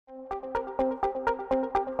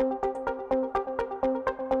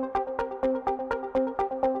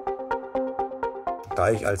Da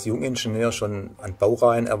ich als Jungingenieur schon an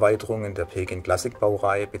Baureihenerweiterungen der PGN-classic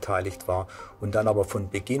Baureihe beteiligt war und dann aber von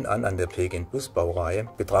Beginn an der PGN-plus Baureihe,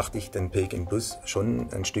 betrachte ich den PGN-plus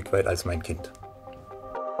schon ein Stück weit als mein Kind.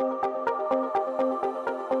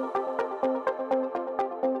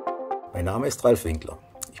 Mein Name ist Ralf Winkler.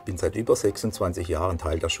 Ich bin seit über 26 Jahren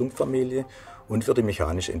Teil der Schunk-Familie und für die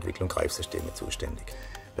mechanische Entwicklung Greifsysteme zuständig.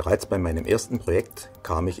 Bereits bei meinem ersten Projekt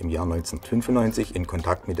kam ich im Jahr 1995 in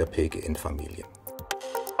Kontakt mit der PGN-Familie.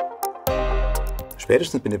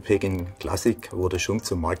 Spätestens mit dem PGN-classic wurde Schunk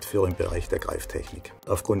zum Marktführer im Bereich der Greiftechnik.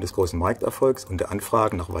 Aufgrund des großen Markterfolgs und der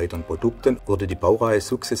Anfragen nach weiteren Produkten wurde die Baureihe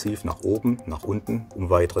sukzessiv nach oben, nach unten, um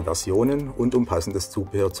weitere Versionen und um passendes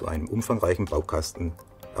Zubehör zu einem umfangreichen Baukasten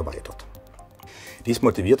erweitert. Dies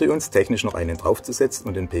motivierte uns, technisch noch einen draufzusetzen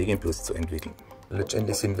und den PGN-plus zu entwickeln.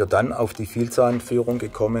 Letztendlich sind wir dann auf die Vielzahlenführung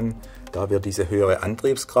gekommen, da wir diese höhere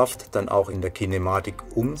Antriebskraft dann auch in der Kinematik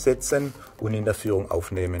umsetzen und in der Führung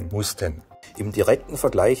aufnehmen mussten. Im direkten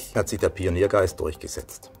Vergleich hat sich der Pioniergeist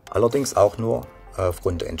durchgesetzt. Allerdings auch nur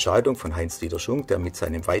aufgrund der Entscheidung von Heinz-Dieter Schunk, der mit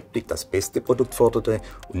seinem Weitblick das beste Produkt forderte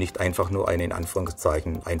und nicht einfach nur eine in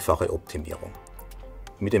Anführungszeichen einfache Optimierung.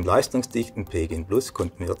 Mit dem leistungsdichten PGN-plus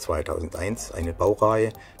konnten wir 2001 eine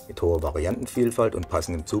Baureihe mit hoher Variantenvielfalt und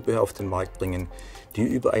passendem Zubehör auf den Markt bringen, die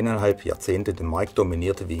über 1,5 Jahrzehnte den Markt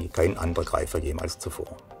dominierte wie kein anderer Greifer jemals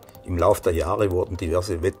zuvor. Im Lauf der Jahre wurden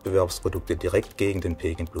diverse Wettbewerbsprodukte direkt gegen den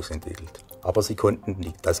PGN-plus entwickelt. Aber sie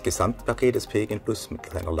konnten das Gesamtpaket des PGN-plus mit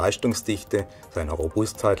seiner Leistungsdichte, seiner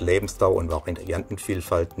Robustheit, Lebensdauer und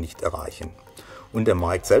Variantenvielfalt nicht erreichen. Und der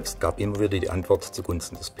Markt selbst gab immer wieder die Antwort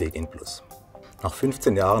zugunsten des PGN-plus. Nach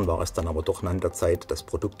 15 Jahren war es dann aber doch an der Zeit, das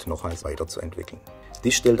Produkt nochmals weiterzuentwickeln.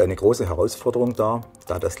 Dies stellt eine große Herausforderung dar,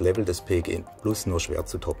 da das Level des PGN-plus nur schwer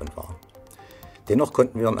zu toppen war. Dennoch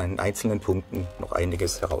konnten wir an einzelnen Punkten noch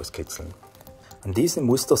einiges herauskitzeln. An diesem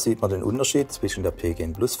Muster sieht man den Unterschied zwischen der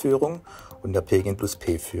PGN-plus-Führung und der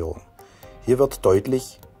PGN-plus-P-Führung. Hier wird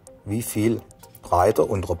deutlich, wie viel breiter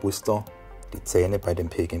und robuster die Zähne bei dem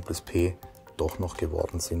PGN-plus-P doch noch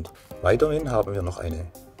geworden sind. Weiterhin haben wir noch eine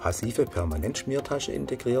passive Permanentschmiertasche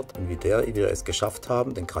integriert und mit der wir es geschafft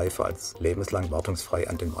haben, den Greifer als lebenslang wartungsfrei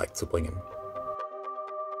an den Markt zu bringen.